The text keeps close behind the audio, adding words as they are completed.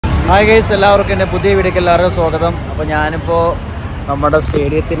Hi guys, എല്ലാവർക്കും എൻ്റെ പുതിയ വീഡിയോക്ക് എല്ലാവർക്കും സ്വാഗതം. അപ്പോൾ ഞാനിപ്പോൾ നമ്മുടെ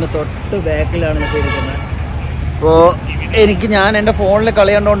സ്റ്റേഡിയത്തിൻ്റെ തൊട്ട് ബാക്കിലാണ് ഇപ്പോൾ ഇരിക്കുന്നത്. അപ്പോൾ ഞാൻ എൻ്റെ ഫോണിൽ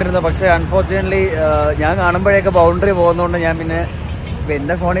കളി കണ്ടുകൊണ്ടിരുന്നത്, പക്ഷേ അൺഫോർച്യുനേറ്റ്ലി ഞാൻ കാണുമ്പോഴേക്ക് ബൗണ്ടറി പോകുന്നതുകൊണ്ട് ഞാൻ പിന്നെ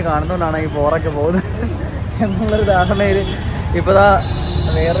എൻ്റെ ഫോണിൽ കാണുന്നതുകൊണ്ടാണ് ഈ ഫോറൊക്കെ പോകുന്നത് എന്നുള്ളൊരു ധാരണയിൽ ഇപ്പോൾ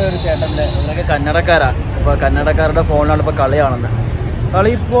വേറെ ഒരു ചേട്ടൻ്റെ ഇവരൊക്കെ കന്നഡക്കാരാണ്. ഇപ്പോൾ കന്നഡക്കാരുടെ ഫോണിലാണ് ഇപ്പോൾ കളി കാണുന്നത്.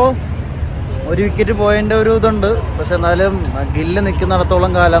 കളി ഇപ്പോൾ ഒരു വിക്കറ്റ് പോയതിൻ്റെ ഒരു ഇതുണ്ട്, പക്ഷെ എന്നാലും ഗില്ല്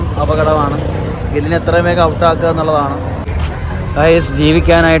നിൽക്കുന്നിടത്തോളം കാലം അപകടമാണ്. ഗില്ലിന് എത്രയും വേഗം ഔട്ടാക്കുക എന്നുള്ളതാണ്.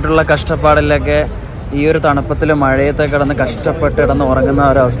 ജീവിക്കാനായിട്ടുള്ള കഷ്ടപ്പാടിലൊക്കെ ഈ ഒരു തണുപ്പത്തിൽ മഴയത്തെ കിടന്ന് കഷ്ടപ്പെട്ട് കിടന്ന് ഉറങ്ങുന്ന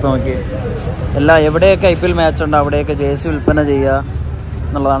ഒരവസ്ഥ നോക്കി. എവിടെയൊക്കെ IPL മാച്ച് ഉണ്ട് അവിടെയൊക്കെ ജേഴ്സി വിൽപ്പന ചെയ്യുക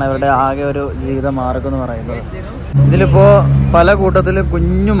എന്നുള്ളതാണ് ഇവരുടെ ആകെ ഒരു ജീവിത മാർഗം എന്ന് പറയുന്നത്. ഇതിലിപ്പോൾ പല കൂട്ടത്തിലും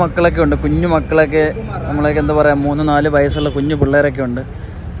കുഞ്ഞു മക്കളൊക്കെ ഉണ്ട്. കുഞ്ഞു മക്കളൊക്കെ നമ്മളൊക്കെ എന്താ പറയുക, 3-4 വയസ്സുള്ള കുഞ്ഞു പിള്ളേരൊക്കെ ഉണ്ട്.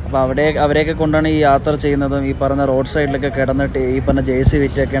 അപ്പോൾ അവരെയൊക്കെ കൊണ്ടാണ് ഈ യാത്ര ചെയ്യുന്നതും ഈ പറഞ്ഞ റോഡ് സൈഡിലൊക്കെ കിടന്നിട്ട് ഈ പറഞ്ഞ ജേഴ്സി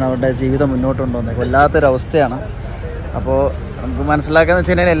വിറ്റൊക്കെയാണ് അവരുടെ ജീവിതം മുന്നോട്ട് കൊണ്ടുപോകുന്നത്. വല്ലാത്തൊരവസ്ഥയാണ്. അപ്പോൾ നമുക്ക് മനസ്സിലാക്കാന്ന്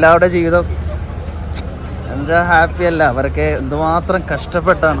വെച്ച് കഴിഞ്ഞാൽ എല്ലാവരുടെ ജീവിതം എന്നുവെച്ചാൽ ഹാപ്പി അല്ല, അവരൊക്കെ എന്തുമാത്രം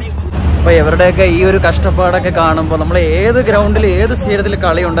കഷ്ടപ്പെട്ടാണ്. അപ്പോൾ ഇവരുടെയൊക്കെ ഈ ഒരു കഷ്ടപ്പാടൊക്കെ കാണുമ്പോൾ നമ്മൾ ഏത് ഗ്രൗണ്ടിൽ ഏത് സ്റ്റേഡിയത്തിൽ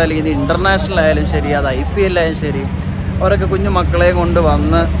കളി ഉണ്ടായാലും, ഇത് ഇൻ്റർനാഷണൽ ആയാലും ശരി, അത് IPL ആയാലും ശരി, അവരൊക്കെ കുഞ്ഞു മക്കളെയും കൊണ്ട്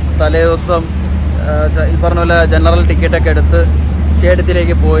വന്ന് തലേ ദിവസം ഈ പറഞ്ഞ പോലെ ജനറൽ ടിക്കറ്റൊക്കെ എടുത്ത്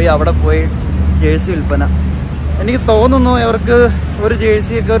സ്റ്റേഡിയത്തിലേക്ക് പോയി അവിടെ പോയി ജേഴ്സി വിൽപ്പന. എനിക്ക് തോന്നുന്നു ഇവർക്ക് ഒരു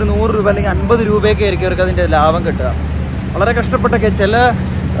ജേഴ്സിയൊക്കെ ഒരു 100 രൂപ അല്ലെങ്കിൽ 50 രൂപയൊക്കെ ആയിരിക്കും ഇവർക്ക് അതിൻ്റെ ലാഭം കിട്ടുക. വളരെ കഷ്ടപ്പെട്ടൊക്കെ ചില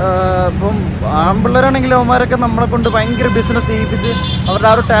ഇപ്പം ആൺപിള്ളേരാണെങ്കിലും അവന്മാരൊക്കെ നമ്മളെ കൊണ്ട് ഭയങ്കര ബിസിനസ് ചെയ്യിപ്പിച്ച് അവരുടെ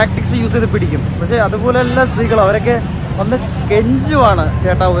ആ ഒരു ടാക്ടിക്സ് യൂസ് ചെയ്ത് പിടിക്കും. പക്ഷേ അതുപോലെയല്ല സ്ത്രീകൾ, അവരൊക്കെ വന്ന് കെഞ്ചുവാണ്,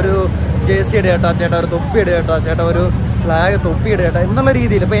 ചേട്ടാ ഒരു ജേഴ്സി ഇടുക, ചേട്ടാ ഒരു തൊപ്പി ഇടുക, ചേട്ടാ ഒരു ഫ്ലാഗ് തൊപ്പി ഇടുക എന്നുള്ള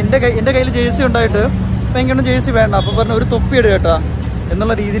രീതിയിൽ. അപ്പോൾ എൻ്റെ കയ്യിൽ ജേഴ്സി ഉണ്ടായിട്ട് അപ്പം എനിക്കൊന്നും ജേഴ്സി വേണ്ട, അപ്പോൾ പറഞ്ഞ ഒരു തൊപ്പി ഇടുക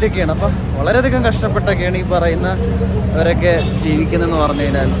എന്നുള്ള രീതിയിലൊക്കെയാണ്. അപ്പം വളരെയധികം കഷ്ടപ്പെട്ടൊക്കെയാണ് ഈ പറയുന്ന അവരൊക്കെ ജീവിക്കുന്നതെന്ന് പറഞ്ഞു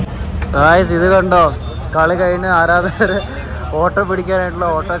കഴിഞ്ഞാൽ. ഇത് കണ്ടോ, കളി കഴിഞ്ഞ് ആരാധകർ ഓട്ടോ പിടിക്കാനായിട്ടുള്ള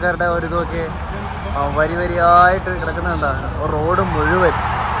ഓട്ടോക്കാരുടെ ഒരു ഇതൊക്കെ വരിയായിട്ട് കിടക്കുന്നുണ്ടാണ് റോഡ് മുഴുവൻ.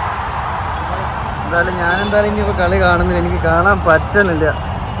 എന്തായാലും ഇനിയിപ്പോൾ കളി കാണുന്നില്ല, എനിക്ക് കാണാൻ പറ്റുന്നില്ല.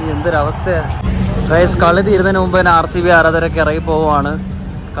 എന്തൊരവസ്ഥയാണ്. കളി തീരുന്നതിന് മുമ്പ് തന്നെ RCB ആരാധകരൊക്കെ ഇറങ്ങി പോവുകയാണ്.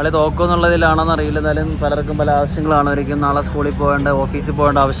 കളി തോക്കുമെന്നുള്ളതിലാണെന്ന് അറിയില്ല. എന്നാലും പലർക്കും പല ആവശ്യങ്ങളാണായിരിക്കും. നാളെ സ്കൂളിൽ പോകേണ്ട, ഓഫീസിൽ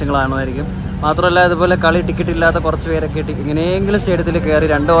പോകേണ്ട ആവശ്യങ്ങളാണായിരിക്കും. മാത്രമല്ല ഇതുപോലെ കളി ടിക്കറ്റ് ഇല്ലാത്ത കുറച്ച് പേരൊക്കെ എങ്ങനെയെങ്കിലും സ്റ്റേഡിയത്തിൽ കയറി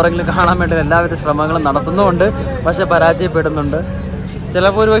 2 ഓവറെങ്കിലും കാണാൻ വേണ്ടി എല്ലാവിധ ശ്രമങ്ങളും നടത്തുന്നുമുണ്ട്, പക്ഷെ പരാജയപ്പെടുന്നുണ്ട്.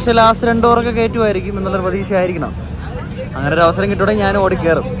 ചിലപ്പോൾ ഒരു പക്ഷേ ലാസ്റ്റ് 2 ഓവറൊക്കെ കയറ്റുമായിരിക്കും എന്നുള്ളൊരു പ്രതീക്ഷയായിരിക്കണം. അങ്ങനെ ഒരു അവസരം കിട്ടുകയാണെങ്കിൽ ഞാൻ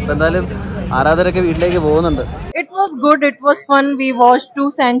ഓടിക്കയറും. ഇപ്പം എന്തായാലും ആരാധകരൊക്കെ വീട്ടിലേക്ക് പോകുന്നുണ്ട്. It was good, it was fun. We watched 2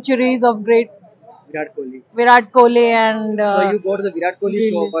 centuries of great Virat Kohli and so you go to the Virat Kohli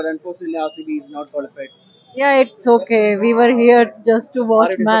show, but unfortunately RCB is not qualified. Yeah, it's okay. We were here just to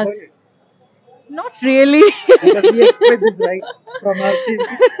watch match. Not really. Because we expect this, right, from RCB.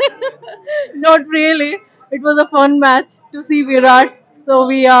 Not really. It was a fun match to see Virat. So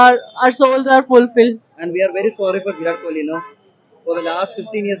our souls are fulfilled. And we are very sorry for Virat Kohli, no? For the last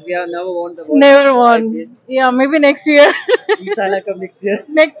 15 years, we have never won the World Never won. Yeah, maybe next year. Inshallah, come next year.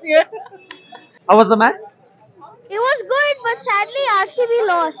 Next year. How was the match? It was good, but sadly RCB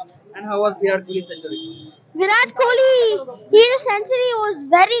lost. And how was Virat Kohli Century? Virat Kohli, his century was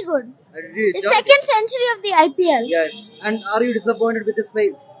very good. His second century of the IPL. Yes. And are you disappointed with his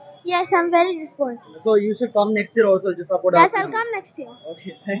fame? Yes, I'm very disappointed. So you should come next year also to support Yes, RCB. I'll come next year.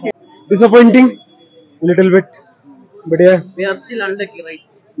 Okay, thank you. Disappointing, little bit, but yeah. We are still unlucky, right?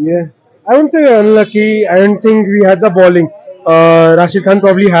 Yeah, I wouldn't say unlucky. I don't think we had the bowling. Rashid Khan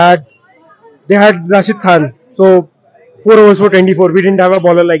they had Rashid Khan, so 4 overs for 24. We didn't have a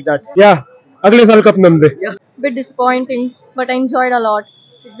bowler like that. Yeah, agle saal cup namde. Yeah. Bit disappointing, but I enjoyed a lot.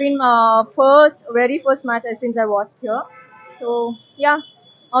 It's been very first match since I watched here. So yeah,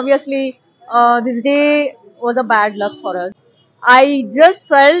 obviously this day was a bad luck for us. I just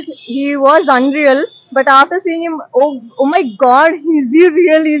felt he was unreal, but after seeing him, oh my God, is he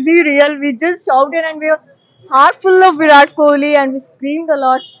real? Is he real? We just shouted and we were heart full of Virat Kohli and we screamed a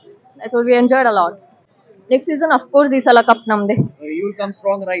lot. So we enjoyed a lot. Next season, of course, Isala Cup namde. You will come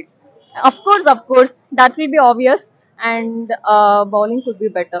strong, right? Of course, that will be obvious, and bowling could be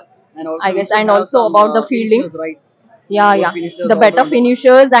better, And also I guess, and also about the fielding. Right? Yeah, finishers the better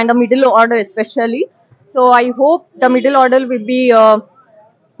finishers and the middle order especially. So I hope the middle order will be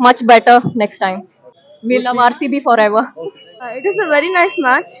much better next time. We love RCB forever. It was a very nice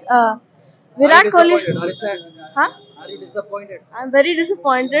match. Virat Kohli. Huh? Are you disappointed? I'm very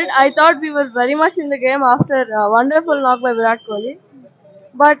disappointed. I thought we were very much in the game after a wonderful knock by Virat Kohli.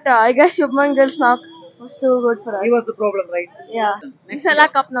 But I guess Shubman Gill's knock was too good for us. He was the problem, right? Yeah. Next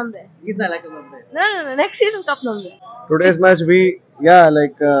Next Cup namde. He's like a number. No. Next season Cup namde. Today's match,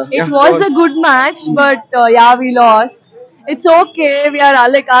 It was a good match, but yeah, we lost. It's okay. We are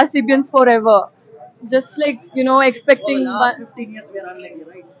like Rcbians forever. Just like, you know, expecting. Last 15 years we are unlucky,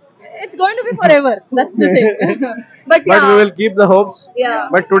 right? It's going to be forever. That's the thing. But yeah. But we will keep the hopes. Yeah.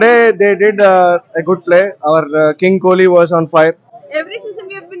 But today they did a good play. Our King Kohli was on fire. Every season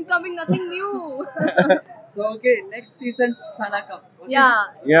we have been coming, nothing new. So okay, next season Sana Cup. Okay.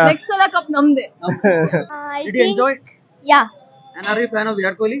 Yeah. Next Sala Cup namde. I Did you enjoy it? Yeah. And are you a fan of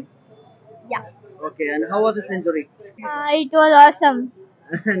Virat Kohli? Yeah. Okay, and how was the century? It was awesome.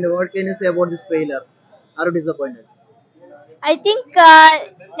 And what can you say about this failure? Are you disappointed? I think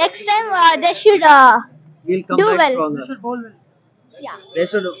next time they should We'll come do back well. stronger. Yeah. They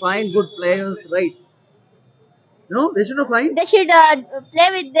should find good players, right? No, they should find. They should play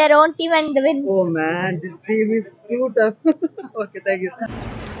with their own team and win. Oh man, this team is too tough. Okay, thank you.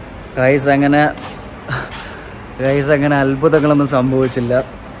 Guys അങ്ങനെ അത്ഭുതങ്ങളൊന്നും സംഭവിച്ചില്ല.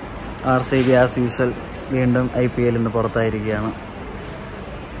 RCB as usual വീണ്ടും IPL നിന്ന് പുറത്തായിരിക്കുകയാണ്.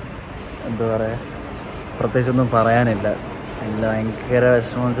 എന്താ പറയുക, പ്രത്യേകിച്ചൊന്നും പറയാനില്ല. എല്ലാം ഭയങ്കര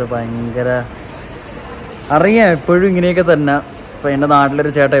വിഷമം വെച്ചാൽ ഭയങ്കര അറിയാം എപ്പോഴും ഇങ്ങനെയൊക്കെ തന്നെ. ഇപ്പോൾ എൻ്റെ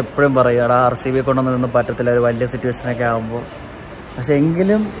നാട്ടിലൊരു ചേട്ടൻ എപ്പോഴും പറയും അവിടെ RCB കൊണ്ടൊന്നും പറ്റത്തില്ല ഒരു വലിയ സിറ്റുവേഷനൊക്കെ ആകുമ്പോൾ. പക്ഷെ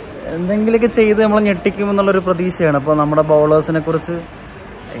എങ്കിലും എന്തെങ്കിലുമൊക്കെ ചെയ്ത് നമ്മളെ ഞെട്ടിക്കുമെന്നുള്ളൊരു പ്രതീക്ഷയാണ്. അപ്പോൾ നമ്മുടെ ബൗളേഴ്സിനെ കുറിച്ച്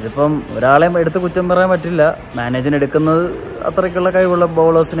ഇതിപ്പം ഒരാളെയും എടുത്ത് കുറ്റം പറയാൻ പറ്റില്ല. മാനേജറിന് എടുക്കുന്നത് അത്രയ്ക്കുള്ള കഴിവുള്ള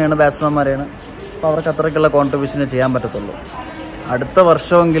ബൗളേഴ്സിനെയാണ്, ബാറ്റ്സ്മാൻമാരെയാണ്. അപ്പോൾ അവർക്ക് അത്രയ്ക്കുള്ള കോൺട്രിബ്യൂഷനെ ചെയ്യാൻ പറ്റത്തുള്ളൂ. അടുത്ത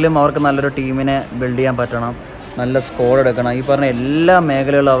വർഷമെങ്കിലും അവർക്ക് നല്ലൊരു ടീമിനെ ബിൽഡ് ചെയ്യാൻ പറ്റണം, നല്ല സ്കോർ എടുക്കണം. ഈ പറഞ്ഞ എല്ലാ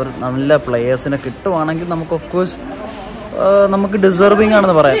മേഖലകളിലും അവർ നല്ല പ്ലെയേഴ്സിനെ കിട്ടുവാണെങ്കിൽ നമുക്ക് ഓഫ് കോഴ്സ് നമുക്ക് ഡിസേർവിങ്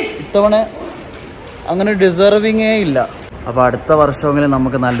ആണെന്ന് പറയാം. ഇത്തവണ അങ്ങനെ ഡിസേർവിങ്ങേ ഇല്ല. അപ്പോൾ അടുത്ത വർഷമെങ്കിലും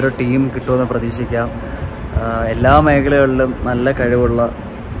നമുക്ക് നല്ലൊരു ടീം കിട്ടുമെന്ന് പ്രതീക്ഷിക്കാം. എല്ലാ മേഖലകളിലും നല്ല കഴിവുള്ള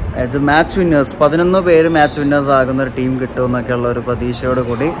അതായത് മാച്ച് വിന്നേഴ്സ് 11 പേര് മാച്ച് വിന്നേഴ്സ് ആകുന്ന ഒരു ടീം കിട്ടുമെന്നൊക്കെയുള്ള ഒരു പ്രതീക്ഷയോട്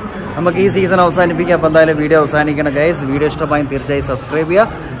കൂടി നമുക്ക് ഈ സീസൺ അവസാനിപ്പിക്കാം. അപ്പോൾ എന്തായാലും വീഡിയോ അവസാനിക്കണം ഗൈസ്. വീഡിയോ ഇഷ്ടമായി തീർച്ചയായും സബ്സ്ക്രൈബ് ചെയ്യുക.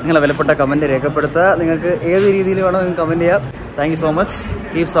 നിങ്ങളെ വിലപ്പെട്ട കമൻറ്റ് രേഖപ്പെടുത്തുക. നിങ്ങൾക്ക് ഏത് രീതിയിൽ വേണോ നിങ്ങൾക്ക് കമൻറ്റ് ചെയ്യാം. Thank you so much.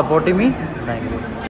 Keep supporting me. Thank you.